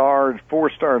 5 stars,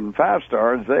 4 stars, and 5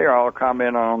 stars, they are all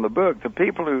commenting on the book. The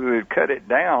people who had cut it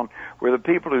down were the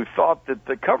people who thought that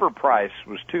the cover price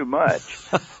was too much.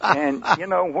 And you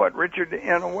know what, Richard,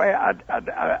 in a way,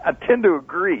 I tend to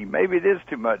agree. Maybe it is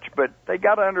too much, but they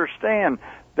got to understand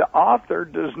the author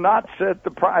does not set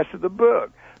the price of the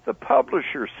book. The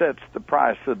publisher sets the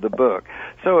price of the book.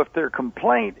 So if their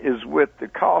complaint is with the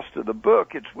cost of the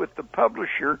book, it's with the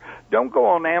publisher. Don't go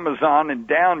on Amazon and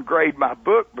downgrade my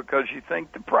book because you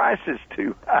think the price is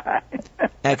too high.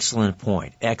 Excellent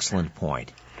point. Excellent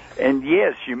point. And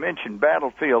yes, you mentioned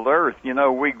Battlefield Earth. You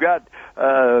know, we've got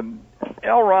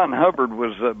L. Ron Hubbard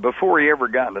was before he ever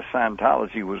got into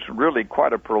Scientology was really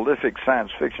quite a prolific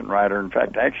science fiction writer. In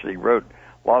fact, actually he wrote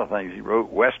a lot of things. He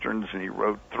wrote westerns and he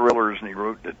wrote thrillers and he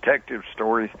wrote detective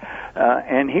stories.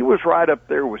 And he was right up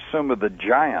there with some of the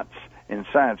giants in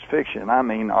science fiction. I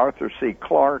mean, Arthur C.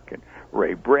 Clarke and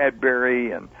Ray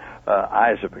Bradbury and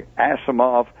Isaac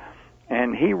Asimov.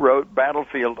 And he wrote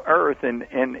Battlefield Earth, and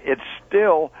it's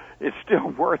still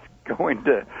worth going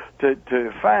to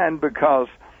find, because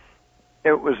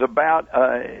it was about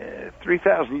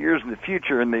 3,000 years in the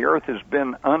future, and the Earth has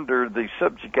been under the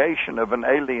subjugation of an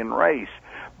alien race.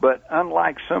 But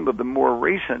unlike some of the more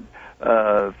recent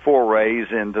forays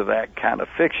into that kind of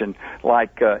fiction,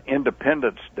 like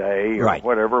Independence Day or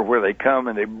whatever, where they come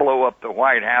and they blow up the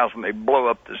White House and they blow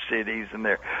up the cities and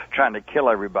they're trying to kill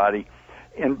everybody.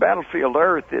 In Battlefield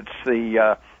Earth, it's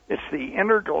the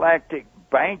intergalactic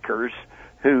bankers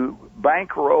who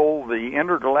bankroll the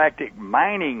intergalactic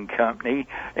mining company,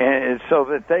 and so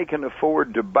that they can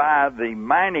afford to buy the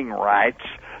mining rights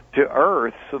to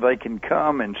Earth, so they can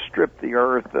come and strip the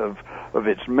Earth of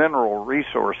its mineral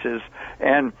resources.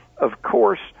 And of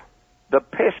course, the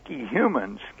pesky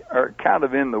humans are kind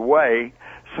of in the way,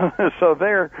 so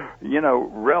they're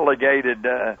relegated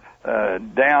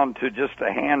down to just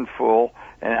a handful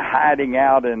and hiding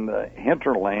out in the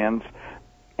hinterlands.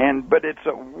 But it's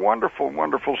a wonderful,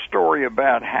 wonderful story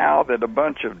about how that a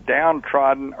bunch of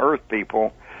downtrodden Earth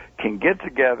people can get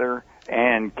together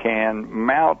and can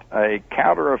mount a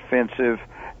counteroffensive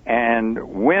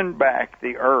and win back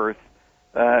the Earth,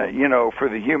 for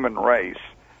the human race.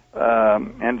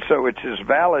 And so it's as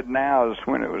valid now as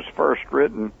when it was first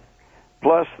written.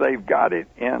 Plus, they've got it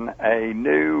in a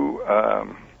new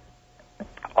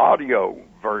audio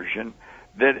version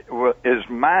that is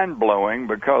mind-blowing,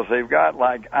 because they've got,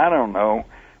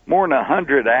 more than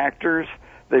 100 actors.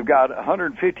 They've got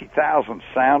 150,000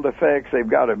 sound effects. They've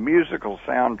got a musical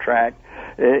soundtrack.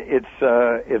 It's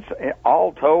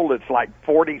all told, it's like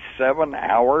 47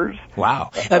 hours.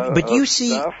 Wow! But you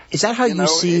see, stuff. Is that how you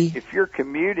see? If you're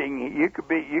commuting, you could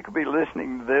be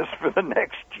listening to this for the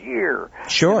next year.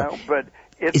 Sure. But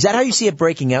is that how you see it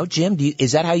breaking out, Jim?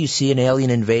 Is that how you see an alien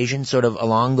invasion, sort of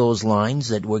along those lines,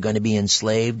 that we're going to be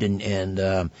enslaved and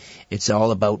it's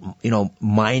all about,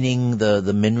 mining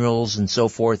the minerals and so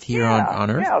forth here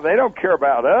on Earth? Yeah, they don't care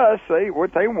about us.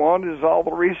 What they want is all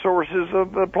the resources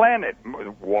of the planet.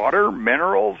 Water,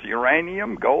 minerals,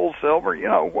 uranium, gold, silver,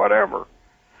 whatever.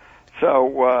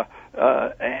 So,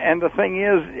 and the thing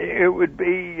is, it would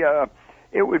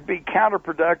be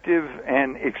counterproductive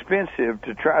and expensive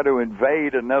to try to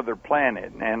invade another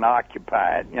planet and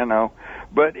occupy it,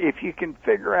 But if you can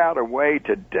figure out a way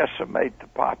to decimate the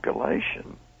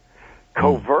population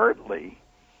covertly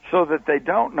so that they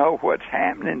don't know what's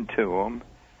happening to them.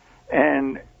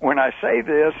 And when I say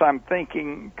this, I'm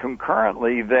thinking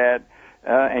concurrently that,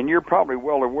 and you're probably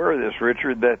well aware of this,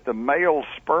 Richard, that the male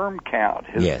sperm count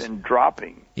has been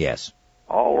dropping. Yes.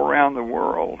 All around the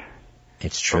world.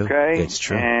 It's true. Okay? It's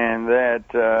true. And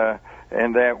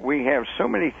that we have so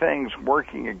many things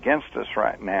working against us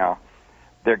right now.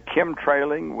 They're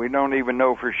chemtrailing. We don't even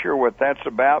know for sure what that's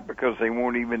about, because they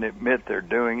won't even admit they're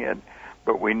doing it.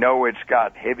 But we know it's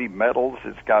got heavy metals.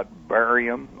 It's got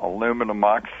barium, aluminum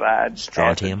oxide,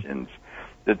 pathogens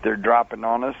that they're dropping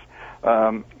on us.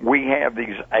 We have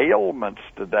these ailments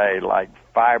today like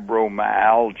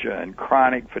fibromyalgia and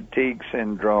chronic fatigue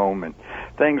syndrome and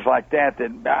things like that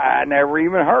I never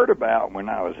even heard about when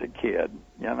I was a kid,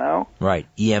 Right.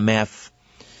 EMF.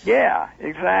 Yeah,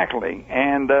 exactly.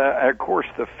 And, of course,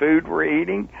 the food we're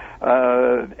eating,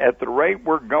 at the rate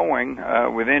we're going,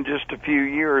 within just a few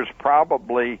years,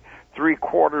 probably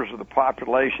 3/4 of the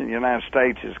population of the United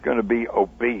States is going to be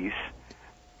obese.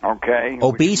 Okay?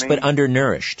 Obese but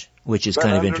undernourished, which is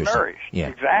kind of interesting. Yeah.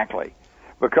 Exactly.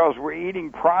 Because we're eating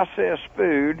processed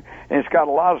food, and it's got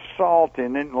a lot of salt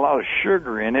in it and a lot of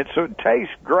sugar in it, so it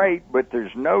tastes great, but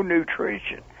there's no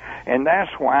nutrition. And that's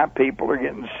why people are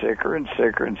getting sicker and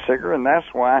sicker and sicker, and that's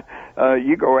why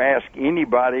you go ask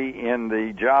anybody in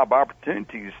the job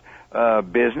opportunities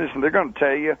business, and they're going to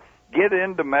tell you, get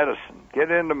into medicine.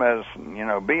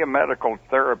 Be a medical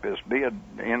therapist. If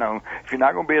you're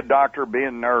not going to be a doctor, be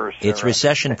a nurse. It's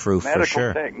recession-proof, for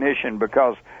sure. Medical technician,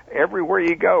 because everywhere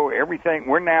you go, everything,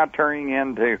 we're now turning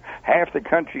into half the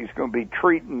country is going to be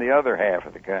treating the other half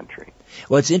of the country.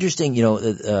 Well, it's interesting,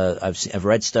 I've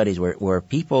read studies where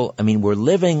people, we're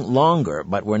living longer,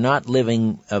 but we're not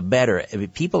living better.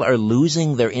 People are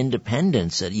losing their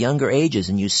independence at younger ages,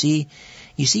 and you see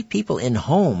people in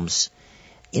homes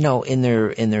in their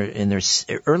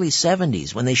early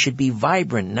 70s, when they should be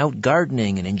vibrant and out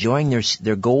gardening and enjoying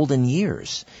their golden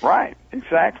years. Right,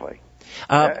 exactly.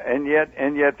 And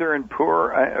yet they're in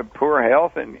poor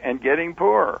health and getting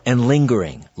poorer. And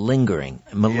malingering.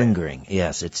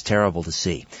 Yes, it's terrible to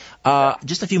see.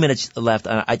 Just a few minutes left.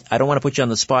 I don't want to put you on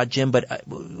the spot, Jim, but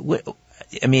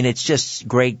I mean, it's just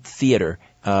great theater,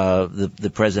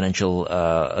 the presidential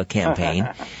campaign.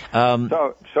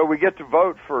 So we get to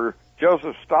vote for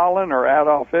Joseph Stalin or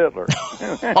Adolf Hitler?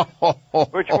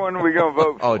 Which one are we going to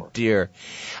vote for? Oh dear.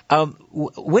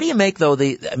 What do you make though?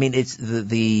 It's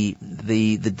the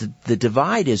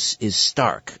divide is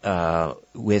stark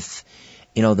with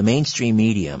the mainstream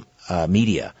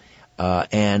media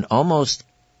and almost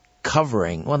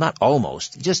covering, well, not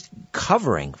almost, just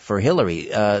covering for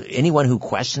Hillary. Anyone who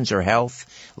questions her health,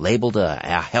 labeled a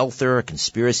healther, a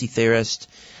conspiracy theorist.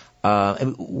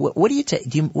 What do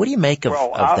you make of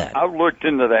that? I've looked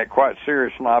into that quite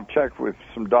seriously. I've checked with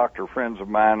some doctor friends of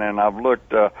mine, and I've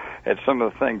looked at some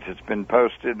of the things that's been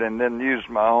posted, and then used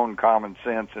my own common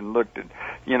sense and looked at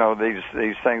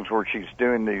these things where she's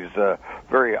doing these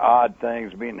very odd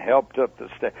things, being helped up the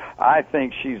stage. I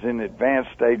think she's in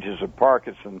advanced stages of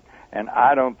Parkinson, and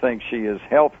I don't think she is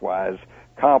health-wise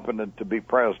competent to be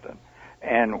president.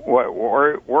 And what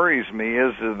worries me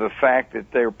is the fact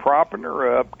that they're propping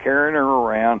her up, carrying her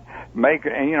around,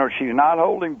 she's not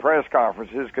holding press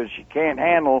conferences because she can't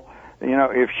handle,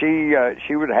 if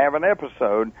she would have an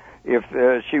episode if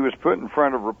she was put in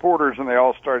front of reporters and they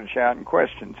all started shouting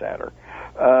questions at her.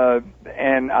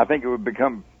 And I think it would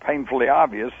become painfully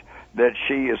obvious that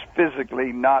she is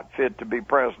physically not fit to be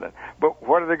president. But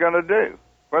what are they going to do?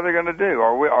 What are they going to do?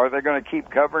 Are they going to keep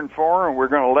covering for her, and we're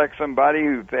going to elect somebody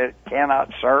who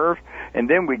cannot serve? And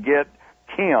then we get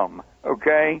Kim,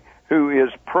 okay, who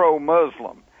is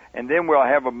pro-Muslim. And then we'll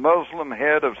have a Muslim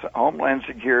head of Homeland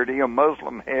Security, a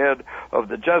Muslim head of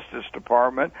the Justice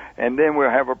Department, and then we'll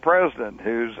have a president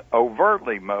who's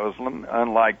overtly Muslim,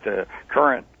 unlike the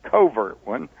current covert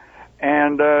one.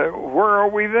 And where are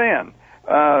we then?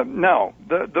 No,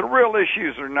 the real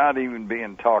issues are not even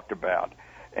being talked about.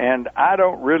 And I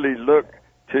don't really look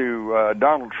to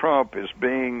Donald Trump as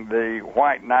being the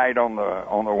white knight on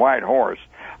the white horse.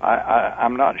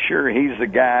 I'm not sure he's the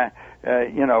guy,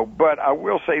 But I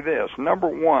will say this: number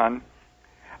one,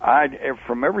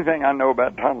 from everything I know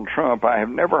about Donald Trump, I have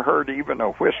never heard even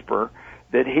a whisper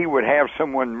that he would have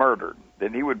someone murdered,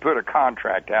 that he would put a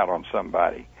contract out on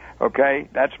somebody. Okay,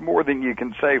 that's more than you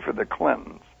can say for the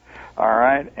Clintons. All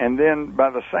right, and then by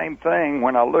the same thing,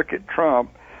 when I look at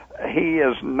Trump. He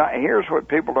is not. Here's what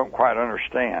people don't quite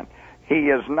understand. He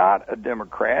is not a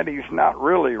Democrat. He's not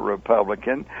really a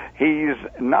Republican. He's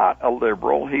not a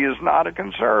liberal. He is not a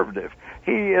conservative.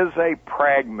 He is a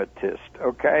pragmatist,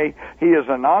 okay? He is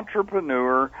an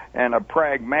entrepreneur and a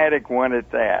pragmatic one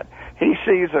at that. He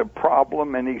sees a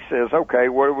problem and he says, okay,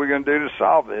 what are we going to do to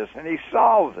solve this? And he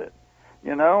solves it,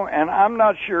 and I'm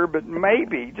not sure, but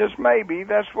maybe, just maybe,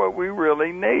 that's what we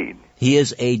really need. He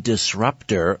is a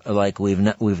disruptor like we've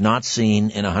not seen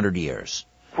in 100 years.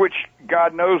 Which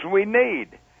God knows we need.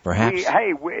 Perhaps.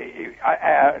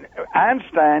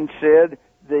 Einstein said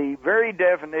the very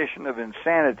definition of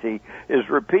insanity is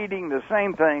repeating the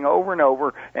same thing over and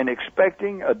over and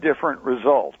expecting a different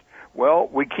result. Well,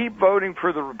 we keep voting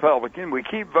for the Republican, we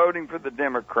keep voting for the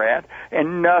Democrat,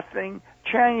 and nothing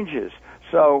changes.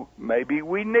 So maybe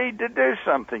we need to do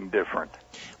something different.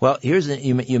 Well,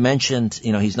 you mentioned,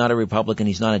 he's not a Republican,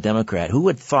 he's not a Democrat. Who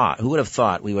would have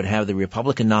thought we would have the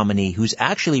Republican nominee who's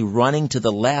actually running to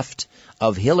the left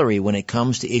of Hillary when it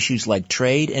comes to issues like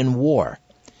trade and war?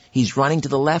 He's running to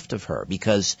the left of her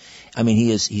because,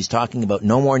 he's talking about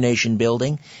no more nation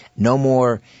building, no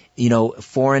more,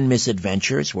 foreign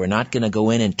misadventures. We're not going to go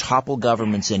in and topple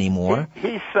governments anymore.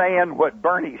 He's saying what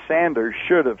Bernie Sanders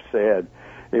should have said.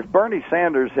 If Bernie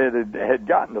Sanders had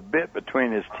gotten a bit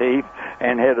between his teeth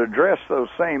and had addressed those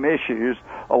same issues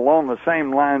along the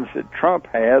same lines that Trump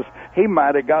has, he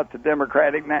might have got the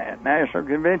Democratic National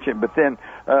Convention, but then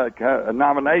a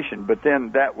nomination. But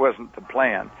then that wasn't the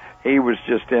plan. He was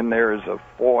just in there as a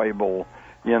foible,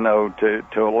 to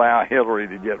allow Hillary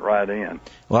to get right in.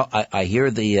 Well, I hear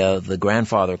the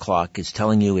grandfather clock is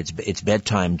telling you it's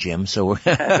bedtime, Jim. So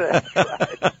That's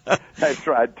right. That's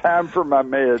right. Time for my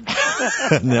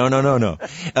meds.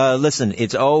 No. Listen,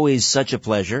 it's always such a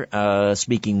pleasure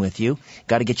speaking with you.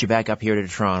 Got to get you back up here to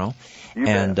Toronto.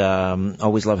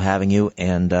 Always love having you.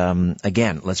 And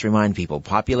again, let's remind people: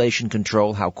 Population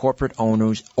Control: How Corporate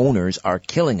Owners Are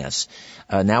Killing Us.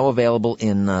 Now available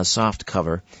in soft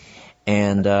cover.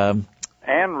 And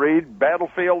read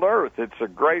Battlefield Earth. It's a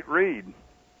great read.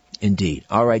 Indeed.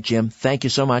 All right, Jim. Thank you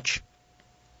so much.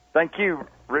 Thank you,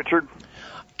 Richard.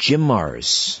 Jim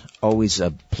Maars. Always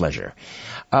a pleasure.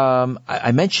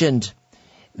 I mentioned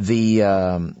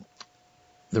the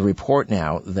report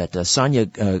now that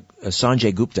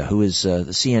Sanjay Gupta, who is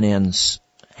the CNN's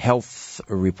health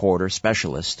reporter,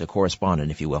 specialist, a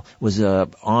correspondent, if you will, was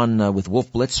on with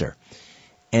Wolf Blitzer,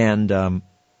 and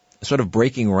sort of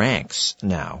breaking ranks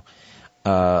now,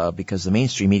 because the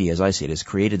mainstream media, as I see it, has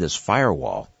created this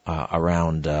firewall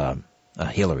around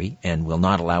Hillary and will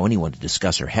not allow anyone to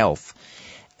discuss her health.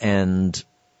 And,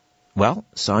 well,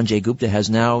 Sanjay Gupta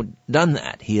has now done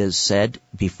that. He has said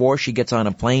before she gets on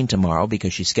a plane tomorrow,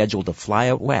 because she's scheduled to fly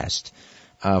out west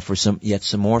for some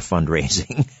more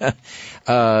fundraising.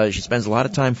 She spends a lot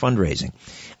of time fundraising.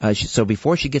 So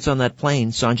before she gets on that plane,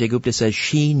 Sanjay Gupta says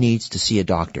she needs to see a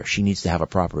doctor. She needs to have a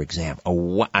proper exam.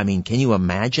 I mean, can you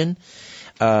imagine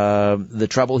the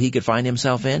trouble he could find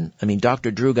himself in? I mean,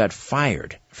 Dr. Drew got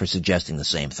fired for suggesting the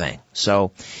same thing.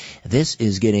 So this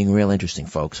is getting real interesting,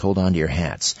 folks. Hold on to your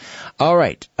hats. All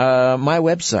right. My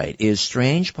website is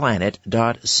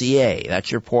strangeplanet.ca.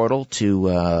 That's your portal to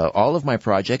all of my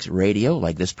projects, radio,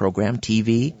 like this program,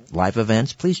 TV, live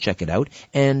events. Please check it out.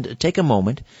 And take a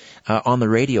moment on the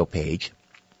radio page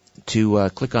to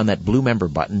click on that blue member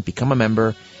button, become a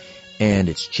member, and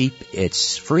it's cheap.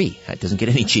 It's free. It doesn't get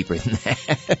any cheaper than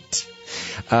that.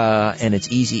 And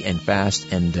it's easy and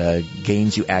fast and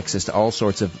gains you access to all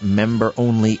sorts of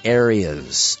member-only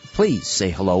areas. Please say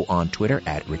hello on Twitter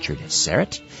at Richard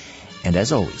Serrett. And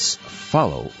as always,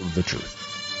 follow the truth.